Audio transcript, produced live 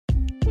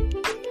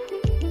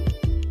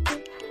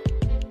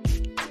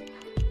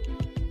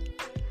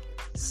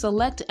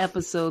Select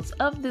episodes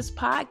of this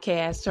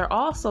podcast are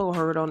also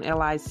heard on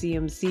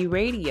LICMC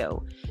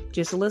Radio.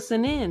 Just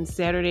listen in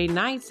Saturday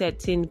nights at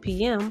 10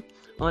 p.m.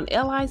 on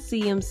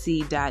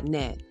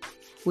licmc.net.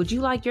 Would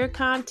you like your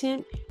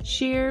content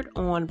shared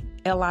on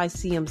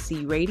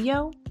LICMC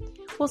Radio?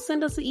 Well,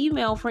 send us an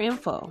email for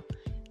info.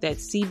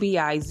 That's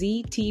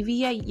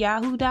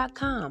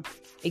cbiztv@yahoo.com.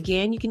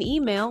 Again, you can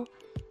email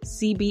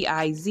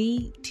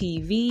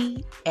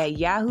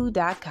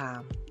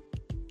cbiztv@yahoo.com.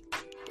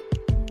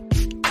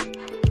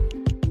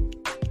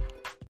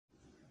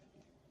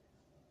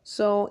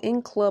 So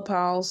in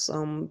Clubhouse,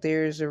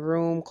 there's a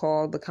room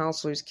called the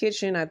Counselor's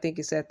Kitchen. I think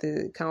it's at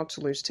the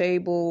Counselor's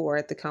Table or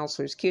at the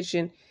Counselor's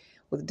Kitchen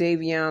with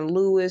Davion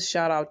Lewis.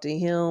 Shout out to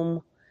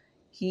him.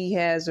 He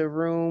has a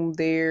room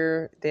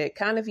there that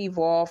kind of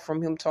evolved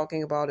from him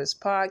talking about his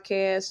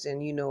podcast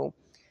and,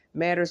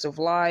 matters of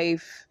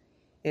life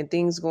and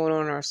things going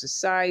on in our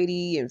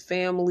society and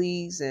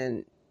families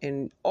and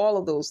all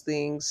of those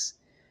things.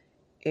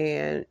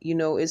 And,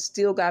 it's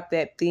still got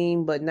that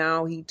theme, but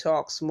now he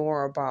talks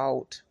more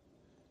about,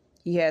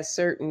 he has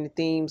certain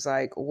themes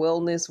like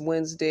Wellness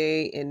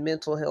Wednesday and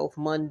Mental Health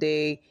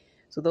Monday.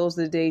 So those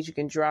are the days you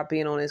can drop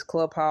in on his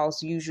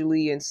Clubhouse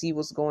usually and see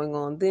what's going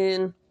on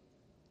then.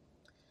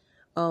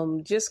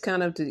 Just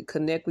kind of to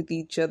connect with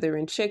each other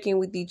and check in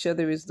with each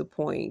other is the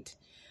point.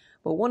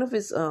 But one of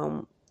his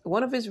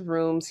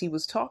rooms, he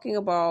was talking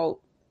about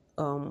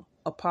a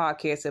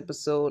podcast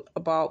episode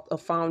about a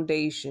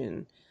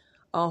foundation,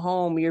 a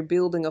home. You're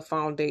building a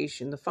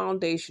foundation, the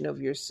foundation of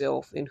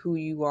yourself and who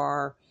you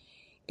are.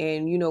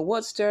 And,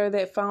 what started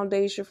that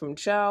foundation from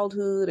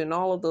childhood and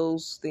all of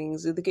those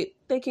things,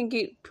 they can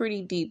get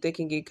pretty deep. They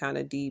can get kind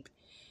of deep.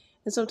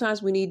 And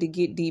sometimes we need to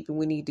get deep and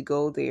we need to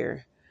go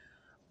there.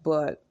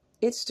 But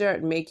it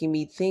started making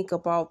me think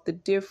about the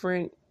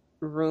different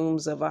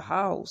rooms of a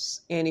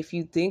house. And if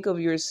you think of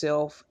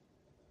yourself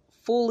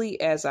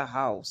fully as a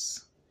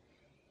house,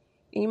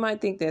 and you might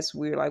think that's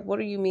weird. Like, what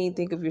do you mean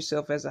think of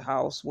yourself as a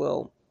house?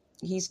 Well,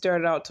 he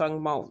started out talking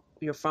about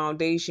your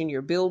foundation,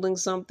 you're building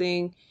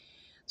something.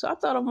 So I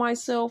thought of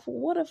myself,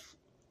 what if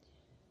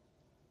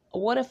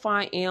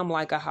I am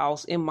like a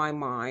house in my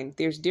mind?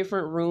 There's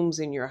different rooms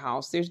in your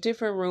house. There's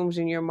different rooms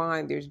in your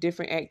mind. There's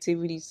different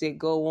activities that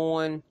go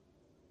on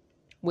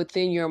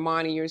within your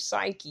mind and your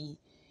psyche.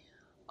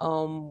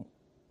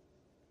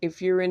 If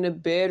you're in a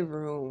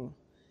bedroom,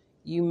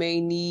 you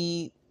may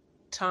need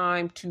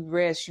time to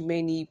rest. You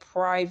may need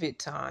private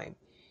time.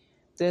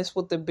 That's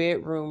what the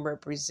bedroom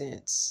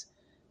represents.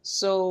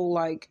 So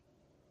like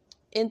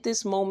in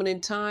this moment in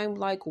time,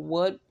 like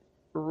what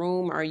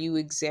room are you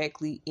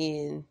exactly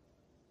in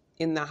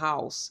the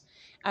house?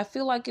 I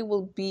feel like it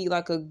will be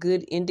like a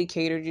good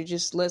indicator to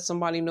just let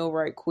somebody know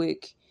right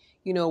quick,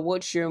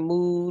 what's your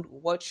mood,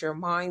 what's your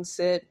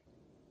mindset,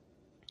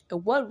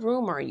 and what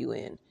room are you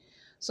in?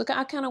 So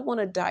I kind of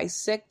want to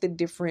dissect the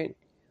different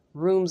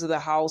rooms of the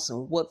house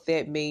and what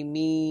that may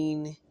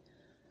mean.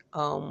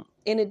 And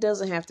it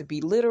doesn't have to be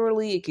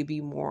literally. It could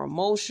be more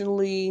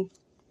emotionally.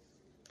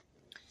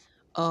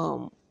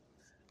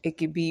 It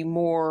could be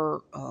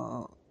more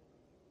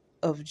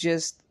of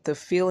just the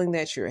feeling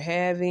that you're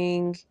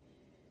having.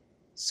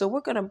 So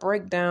we're going to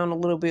break down a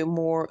little bit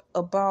more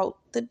about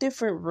the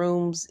different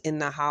rooms in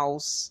the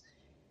house.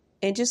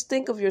 And just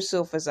think of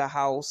yourself as a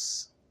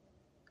house.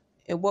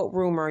 And what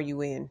room are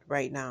you in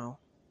right now?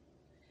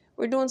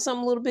 We're doing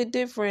something a little bit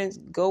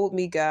different. Go with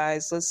me,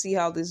 guys. Let's see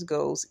how this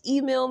goes.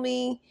 Email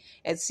me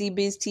at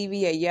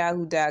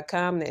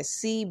cbiztv@yahoo.com. That's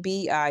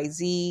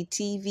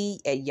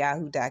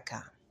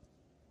cbiztv@yahoo.com.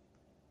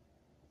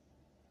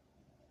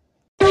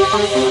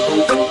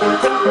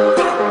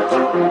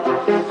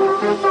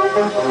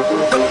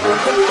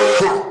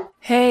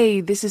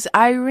 Hey, this is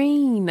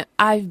Irene.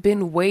 I've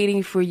been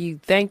waiting for you.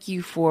 Thank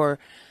you for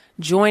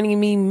joining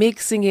me,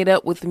 mixing it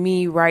up with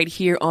me right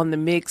here on The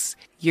Mix.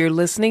 You're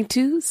listening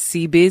to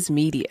CBiz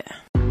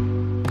Media.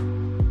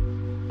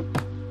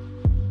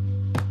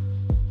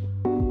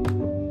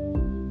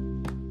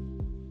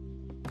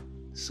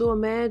 So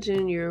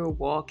imagine you're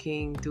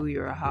walking through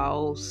your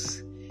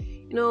house.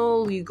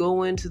 You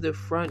go into the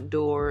front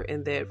door,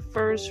 and that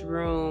first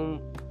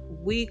room,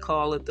 we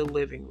call it the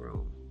living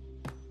room.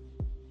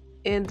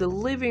 And the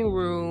living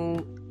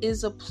room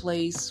is a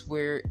place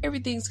where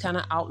everything's kind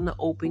of out in the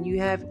open. You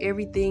have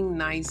everything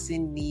nice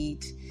and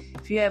neat.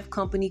 If you have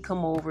company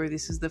come over,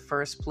 this is the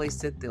first place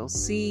that they'll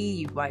see.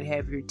 You might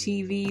have your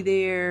TV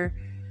there,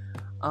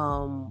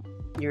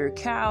 your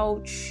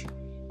couch.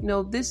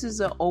 This is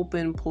an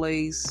open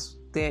place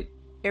that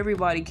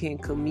everybody can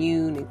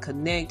commune and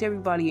connect,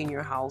 everybody in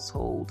your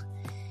household.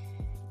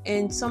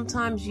 And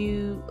sometimes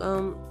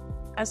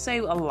I say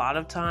a lot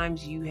of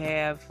times you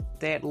have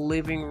that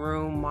living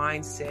room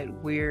mindset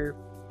where,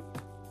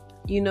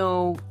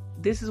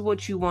 this is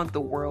what you want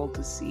the world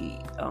to see.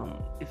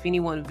 If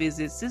anyone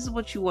visits, this is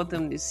what you want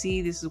them to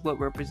see. This is what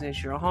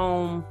represents your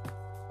home.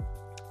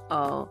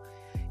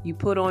 You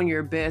put on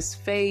your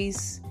best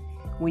face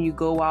when you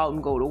go out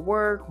and go to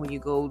work, when you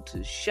go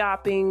to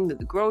shopping, to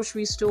the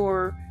grocery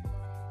store.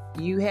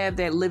 you have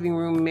that living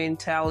room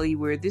mentality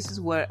where this is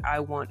what I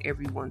want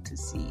everyone to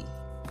see.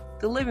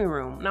 The living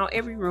room. Now,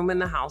 every room in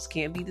the house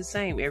can't be the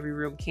same. Every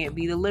room can't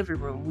be the living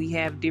room. We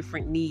have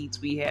different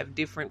needs. We have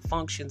different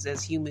functions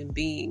as human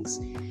beings.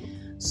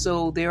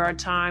 So there are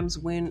times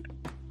when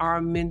our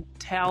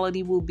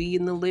mentality will be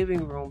in the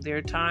living room. There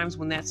are times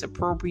when that's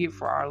appropriate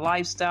for our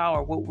lifestyle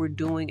or what we're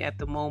doing at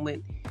the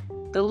moment,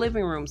 the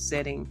living room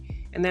setting.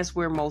 And that's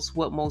where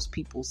what most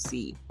people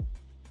see.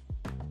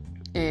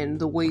 And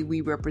the way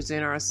we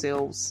represent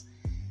ourselves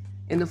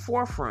in the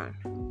forefront.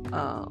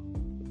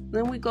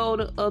 Then we go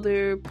to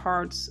other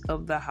parts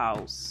of the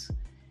house.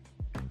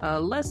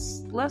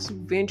 Let's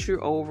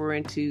venture over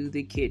into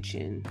the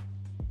kitchen.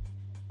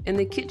 And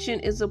the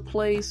kitchen is a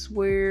place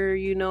where,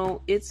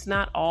 it's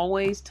not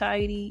always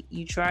tidy.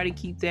 You try to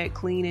keep that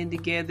clean and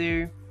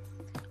together.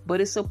 But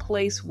it's a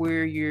place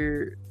where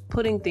you're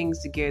putting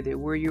things together,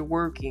 where you're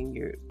working.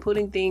 You're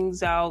putting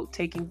things out,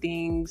 taking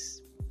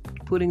things,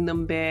 putting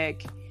them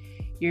back.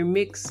 You're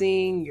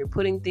mixing, you're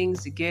putting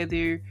things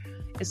together.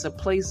 It's a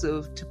place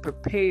to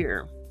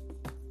prepare.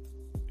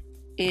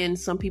 And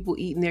some people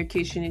eat in their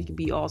kitchen. It can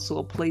be also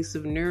a place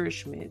of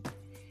nourishment.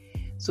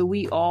 So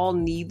we all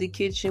need the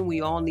kitchen.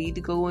 We all need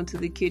to go into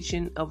the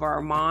kitchen of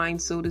our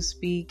mind, so to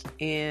speak,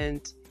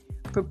 and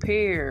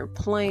prepare,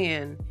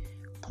 plan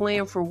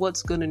for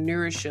what's going to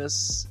nourish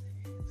us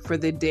for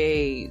the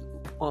day.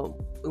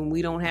 And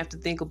we don't have to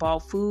think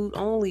about food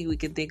only. We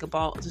can think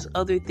about just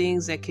other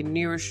things that can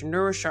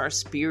nourish our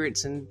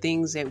spirits and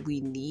things that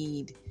we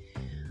need.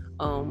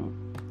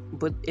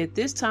 But at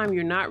this time,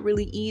 you're not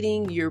really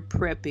eating, you're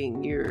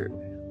prepping, you're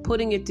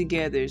putting it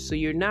together. So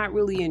you're not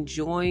really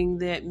enjoying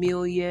that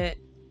meal yet.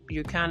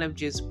 You're kind of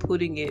just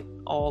putting it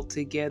all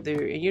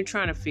together and you're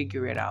trying to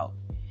figure it out.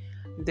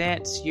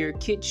 That's your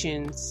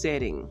kitchen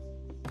setting.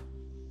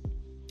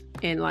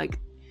 And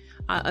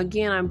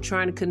I'm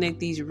trying to connect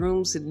these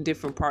rooms to the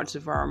different parts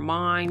of our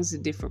minds, the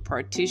different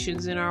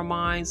partitions in our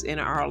minds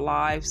and our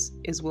lives,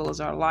 as well as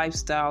our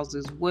lifestyles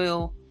as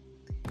well.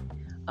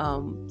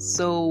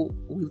 So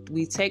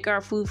we take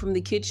our food from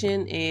the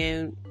kitchen,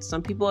 and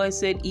some people have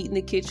said eat in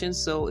the kitchen,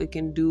 so it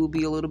can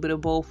be a little bit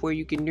of both where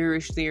you can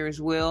nourish there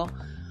as well.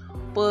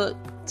 But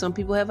some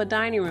people have a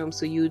dining room,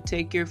 so you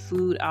take your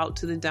food out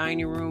to the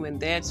dining room, and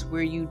that's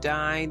where you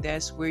dine,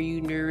 that's where you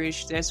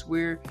nourish, that's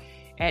where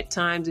at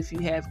times if you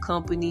have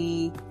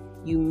company,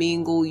 you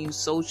mingle, you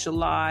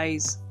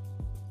socialize,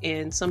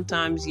 and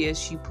sometimes,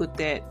 yes, you put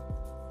that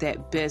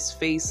best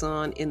face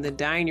on in the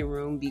dining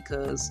room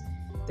because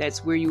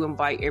that's where you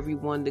invite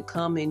everyone to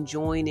come and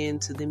join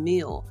into the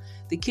meal.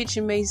 The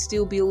kitchen may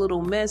still be a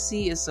little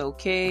messy. It's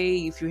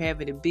okay. If you're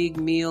having a big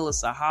meal,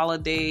 it's a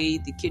holiday.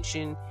 The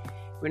kitchen,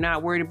 we're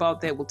not worried about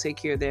that. We'll take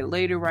care of that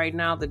later. Right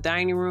now, the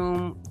dining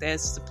room,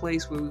 that's the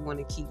place where we want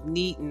to keep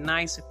neat and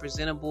nice and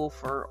presentable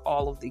for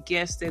all of the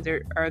guests that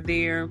are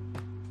there.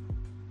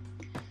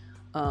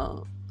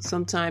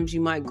 Sometimes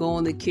you might go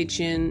in the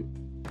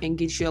kitchen and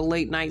get you a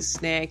late night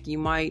snack. You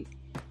might,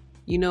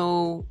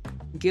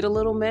 get a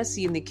little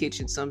messy in the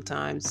kitchen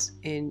sometimes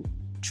and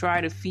try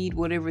to feed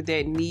whatever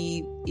that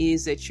need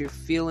is that you're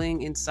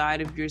feeling inside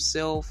of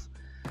yourself.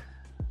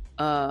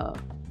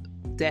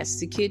 That's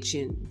the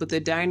kitchen. But the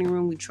dining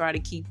room, we try to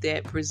keep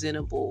that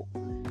presentable.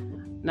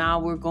 Now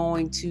we're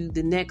going to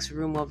the next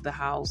room of the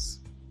house,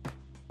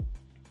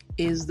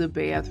 is the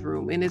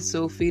bathroom. And it's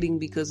so fitting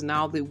because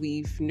now that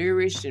we've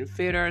nourished and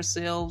fed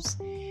ourselves,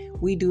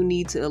 we do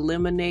need to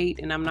eliminate,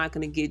 and I'm not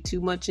going to get too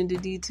much into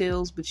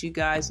details, but you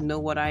guys know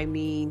what I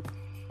mean.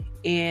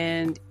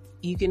 And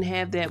you can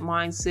have that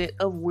mindset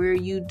of where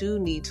you do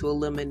need to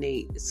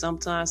eliminate.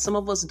 Sometimes some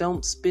of us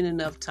don't spend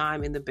enough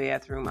time in the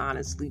bathroom,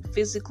 honestly,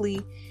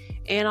 physically,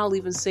 and I'll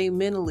even say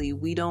mentally.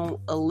 We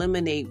don't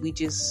eliminate. We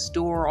just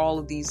store all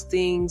of these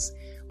things,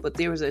 but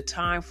there is a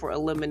time for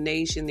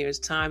elimination. There's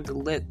time to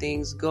let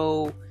things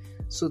go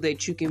so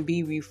that you can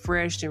be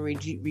refreshed and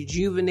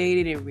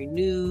rejuvenated and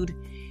renewed.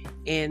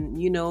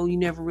 And, you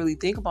never really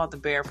think about the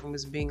bathroom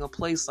as being a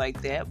place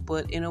like that.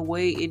 But in a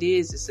way, it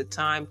is. It's a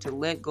time to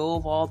let go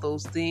of all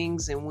those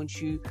things. And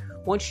once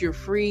you're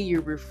free,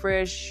 you're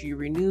refreshed, you're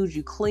renewed,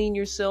 you clean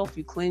yourself,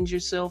 you cleanse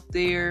yourself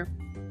there.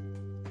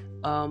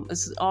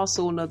 It's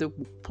also another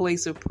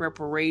place of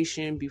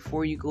preparation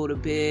before you go to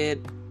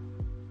bed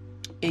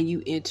and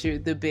you enter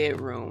the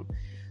bedroom.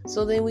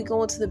 So then we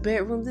go into the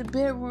bedroom. The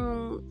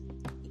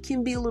bedroom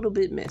can be a little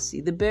bit messy.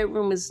 The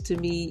bedroom is, to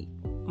me,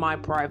 my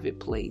private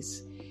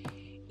place.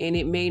 And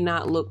it may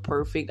not look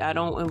perfect. I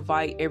don't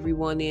invite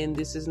everyone in.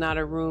 This is not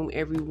a room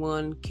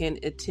everyone can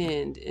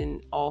attend.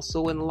 And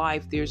also in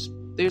life,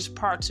 there's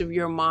parts of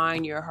your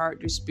mind, your heart,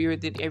 your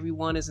spirit that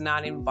everyone is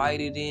not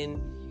invited in.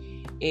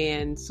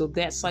 And so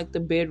that's like the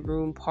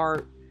bedroom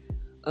part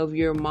of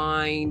your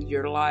mind,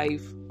 your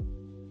life.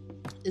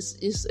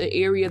 It's an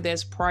area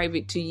that's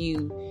private to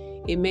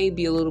you. It may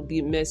be a little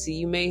bit messy.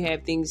 You may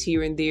have things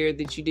here and there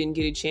that you didn't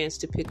get a chance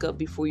to pick up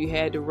before you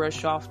had to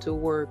rush off to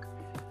work.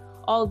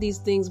 All of these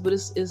things, but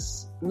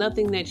it's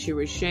nothing that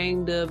you're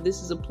ashamed of.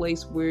 This is a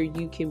place where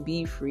you can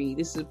be free.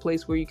 This is a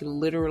place where you can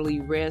literally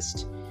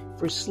rest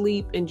for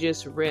sleep and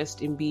just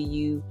rest and be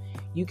you.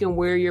 You can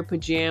wear your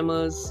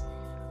pajamas.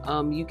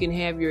 You can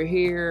have your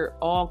hair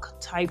all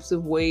types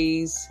of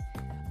ways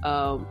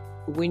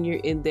when you're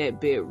in that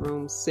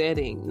bedroom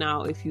setting.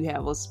 Now, if you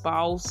have a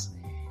spouse,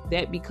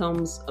 that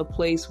becomes a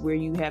place where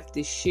you have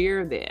to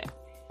share that.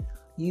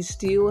 You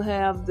still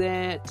have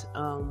that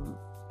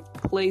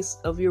place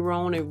of your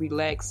own and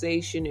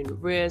relaxation and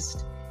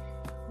rest,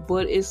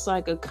 but it's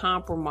like a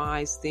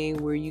compromise thing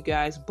where you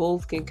guys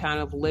both can kind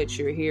of let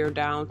your hair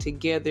down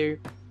together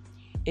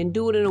and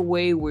do it in a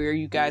way where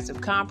you guys have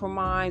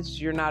compromised.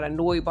 You're not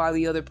annoyed by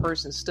the other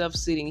person's stuff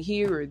sitting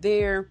here or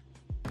there.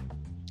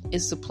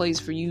 It's a place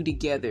for you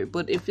together.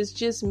 But if it's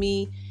just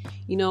me,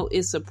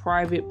 it's a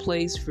private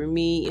place for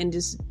me. And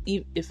just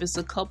if it's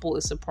a couple,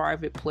 it's a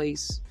private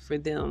place for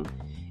them.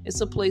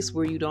 It's a place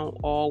where you don't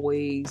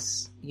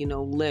always,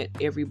 let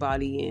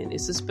everybody in.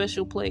 It's a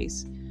special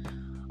place.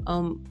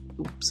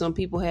 Some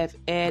people have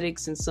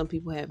attics and some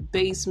people have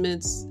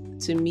basements.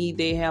 To me,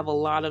 they have a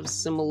lot of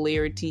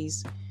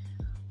similarities.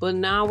 But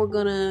now we're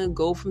going to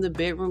go from the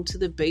bedroom to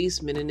the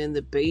basement. And in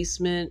the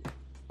basement,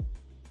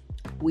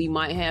 we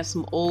might have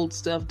some old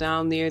stuff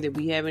down there that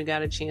we haven't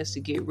got a chance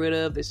to get rid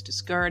of, that's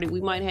discarded. We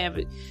might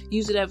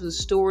use it as a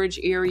storage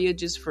area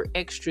just for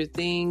extra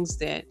things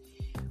that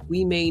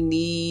we may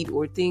need,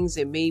 or things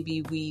that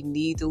maybe we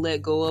need to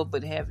let go of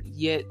but have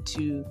yet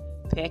to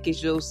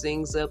package those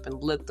things up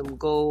and let them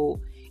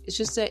go. It's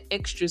just that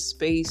extra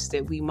space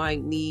that we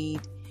might need.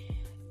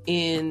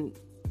 And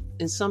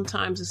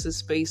sometimes it's a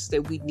space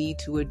that we need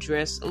to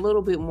address a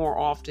little bit more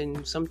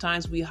often.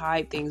 Sometimes we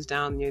hide things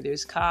down there.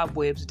 There's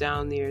cobwebs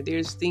down there.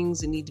 There's things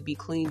that need to be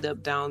cleaned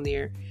up down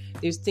there.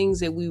 There's things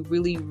that we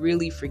really,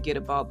 really forget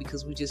about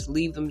because we just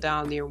leave them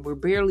down there and we're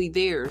barely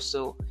there.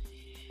 So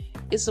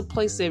it's a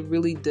place that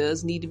really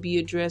does need to be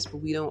addressed, but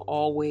we don't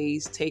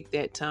always take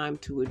that time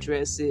to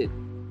address it.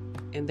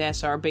 And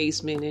that's our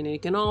basement. And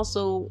it can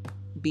also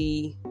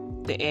be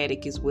the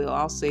attic as well.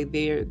 I'll say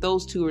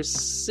those two are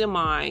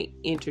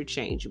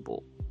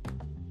semi-interchangeable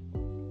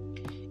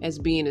as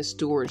being a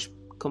storage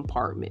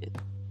compartment.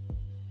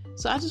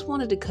 So I just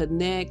wanted to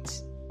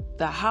connect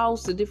the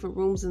house, the different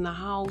rooms in the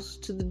house,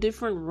 to the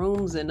different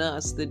rooms in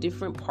us, the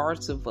different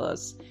parts of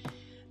us,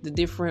 the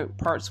different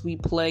parts we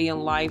play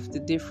in life,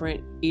 the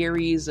different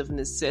areas of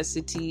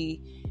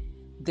necessity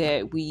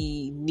that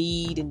we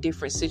need in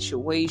different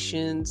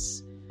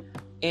situations.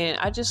 And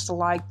I just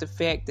like the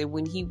fact that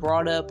when he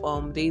brought up,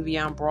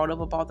 Davion brought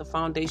up about the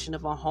foundation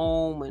of a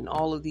home and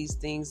all of these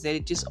things, that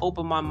it just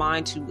opened my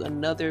mind to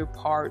another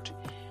part.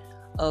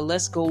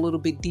 Let's go a little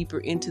bit deeper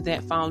into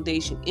that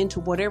foundation, into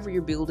whatever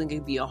you're building. It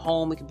could be a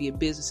home, it could be a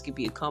business, it could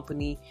be a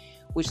company,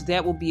 which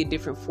that will be a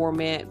different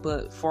format.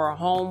 But for a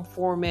home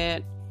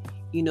format,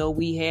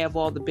 we have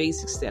all the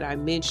basics that I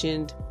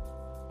mentioned.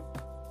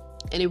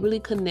 And it really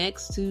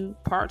connects to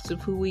parts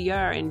of who we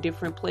are in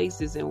different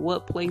places. And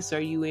what place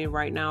are you in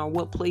right now?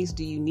 What place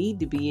do you need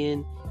to be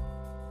in?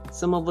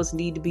 Some of us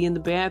need to be in the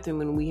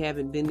bathroom and we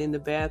haven't been in the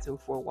bathroom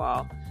for a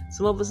while.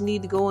 Some of us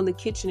need to go in the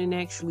kitchen and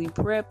actually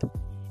prep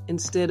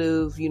instead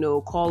of,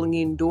 calling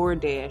in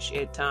DoorDash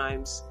at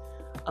times.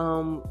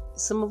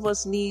 Some of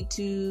us need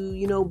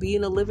to, be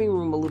in the living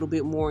room a little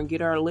bit more and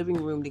get our living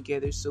room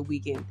together so we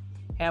can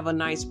have a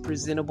nice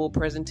presentable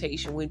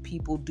presentation when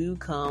people do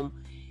come,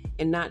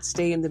 and not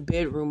stay in the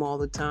bedroom all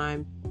the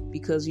time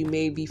because you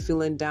may be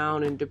feeling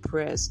down and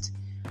depressed.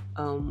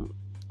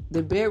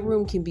 The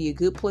bedroom can be a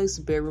good place.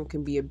 The bedroom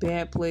can be a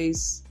bad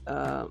place.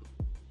 It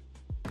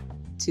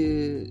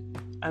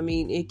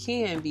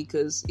can,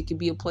 because it can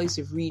be a place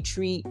of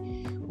retreat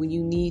when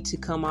you need to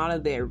come out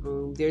of that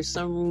room. There's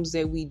some rooms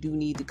that we do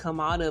need to come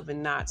out of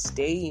and not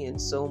stay in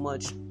so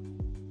much,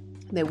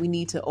 that we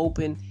need to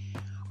open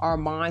our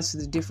minds to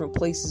the different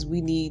places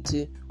we need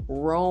to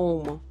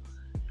roam.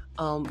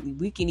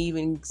 We can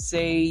even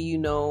say,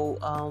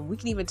 we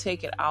can even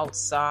take it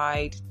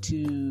outside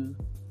to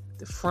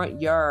the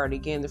front yard.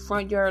 Again, the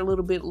front yard, a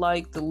little bit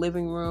like the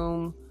living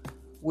room,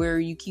 where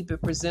you keep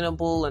it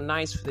presentable and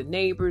nice for the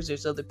neighbors.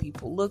 There's other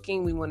people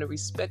looking. We want to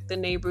respect the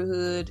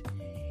neighborhood.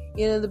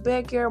 The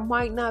backyard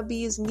might not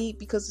be as neat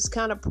because it's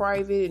kind of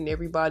private and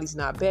everybody's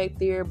not back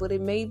there, but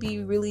it may be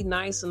really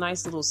nice, a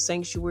nice little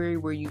sanctuary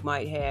where you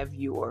might have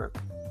your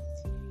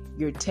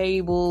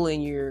table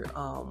and your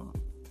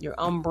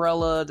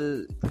umbrella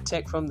to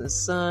protect from the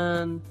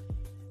sun.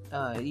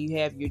 You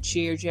have your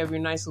chairs, you have your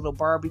nice little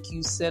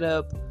barbecue set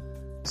up.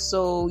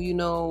 So,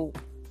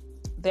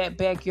 that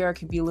backyard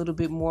can be a little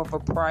bit more of a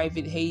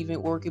private haven,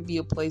 or it could be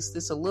a place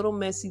that's a little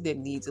messy that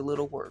needs a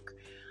little work.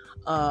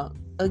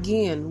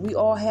 Again, we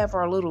all have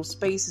our little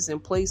spaces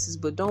and places,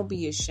 but don't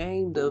be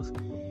ashamed of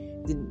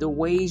the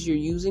ways you're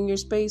using your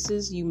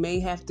spaces. You may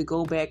have to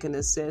go back and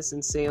assess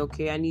and say,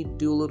 okay, I need to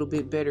do a little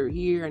bit better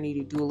here. I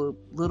need to do a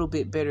little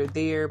bit better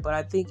there. But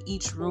I think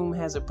each room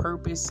has a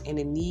purpose and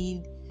a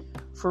need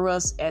for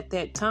us at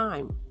that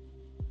time,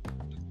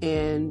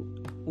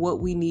 and what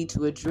we need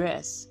to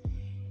address.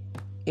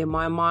 In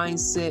my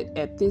mindset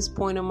at this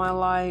point in my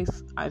life,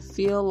 I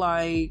feel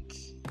like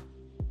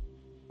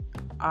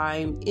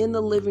I'm in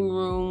the living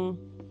room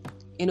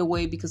in a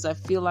way, because I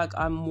feel like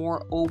I'm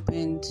more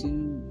open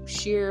to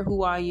share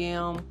who I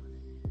am.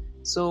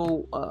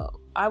 So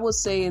I would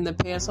say in the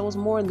past, I was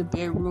more in the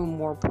bedroom,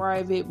 more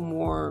private,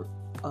 more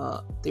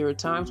there were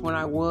times when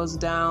I was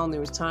down.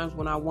 There was times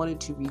when I wanted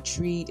to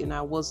retreat and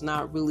I was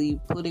not really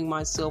putting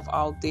myself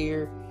out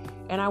there.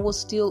 And I was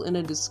still in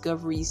a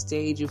discovery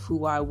stage of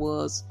who I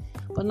was.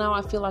 But now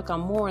I feel like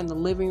I'm more in the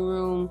living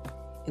room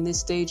in this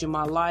stage of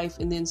my life.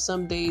 And then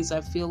some days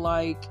I feel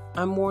like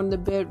I'm more in the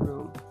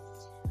bedroom.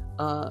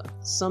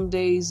 Some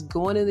days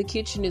going in the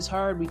kitchen is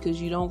hard because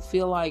you don't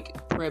feel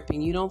like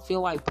prepping. You don't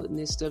feel like putting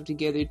this stuff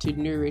together to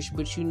nourish,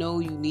 but you know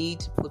you need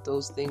to put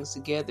those things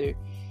together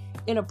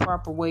in a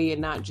proper way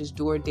and not just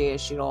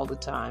DoorDash it all the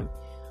time.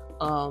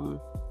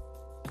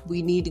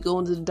 We need to go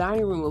into the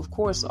dining room, of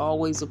course,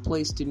 always a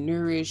place to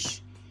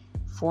nourish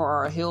for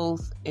our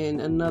health and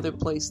another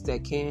place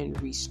that can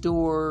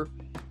restore.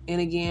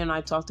 And again, I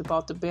talked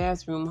about the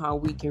bathroom, how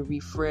we can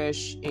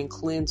refresh and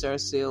cleanse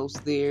ourselves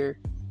there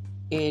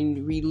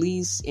and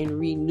release and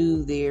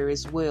renew there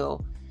as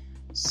well.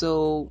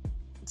 So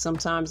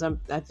sometimes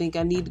I think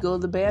I need to go to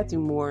the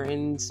bathroom more,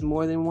 and it's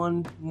more than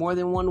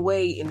one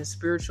way in a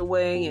spiritual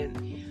way,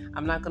 and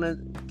I'm not gonna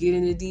get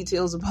into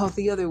details about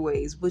the other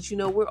ways, but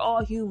we're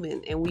all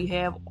human and we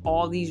have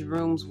all these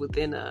rooms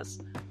within us.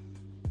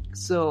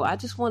 So I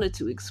just wanted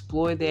to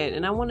explore that,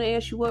 and I want to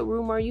ask you, what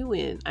room are you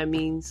in? I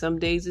mean, some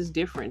days it's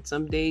different.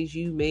 Some days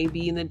you may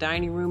be in the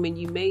dining room and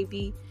you may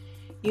be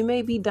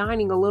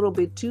dining a little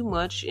bit too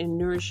much and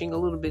nourishing a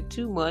little bit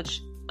too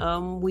much.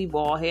 We've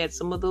all had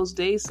some of those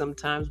days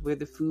sometimes where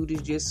the food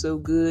is just so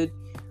good,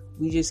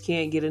 we just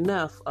can't get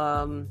enough.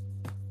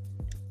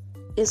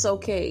 It's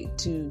okay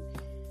to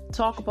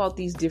talk about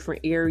these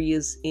different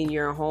areas in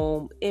your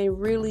home and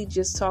really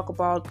just talk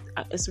about,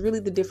 it's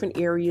really the different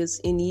areas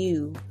in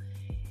you.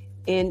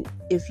 And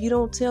if you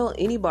don't tell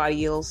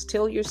anybody else,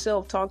 tell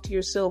yourself, talk to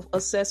yourself,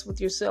 assess with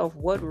yourself,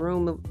 what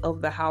room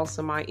of the house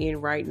am I in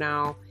right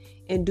now?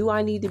 And do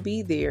I need to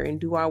be there? And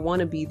do I want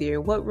to be there?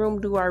 What room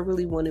do I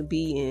really want to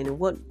be in? And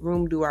what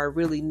room do I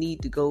really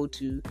need to go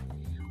to?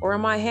 Or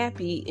am I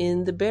happy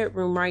in the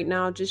bedroom right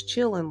now, just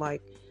chilling?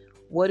 Like,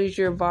 what is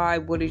your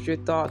vibe? What is your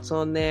thoughts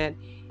on that?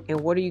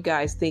 And what are you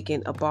guys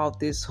thinking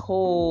about this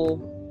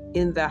whole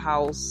in the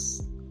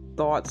house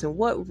thoughts? And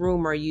what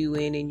room are you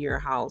in your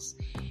house?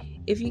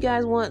 If you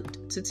guys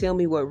want to tell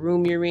me what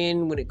room you're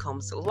in when it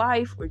comes to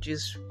life, or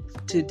just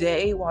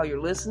today while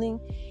you're listening,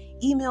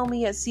 email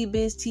me at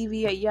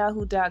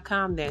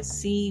cbiztv@yahoo.com.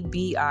 That's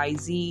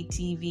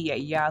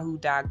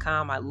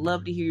cbiztv@yahoo.com. I'd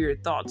love to hear your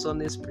thoughts on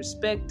this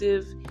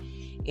perspective.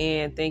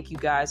 And thank you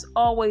guys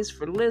always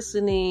for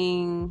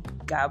listening.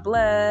 God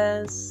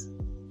bless.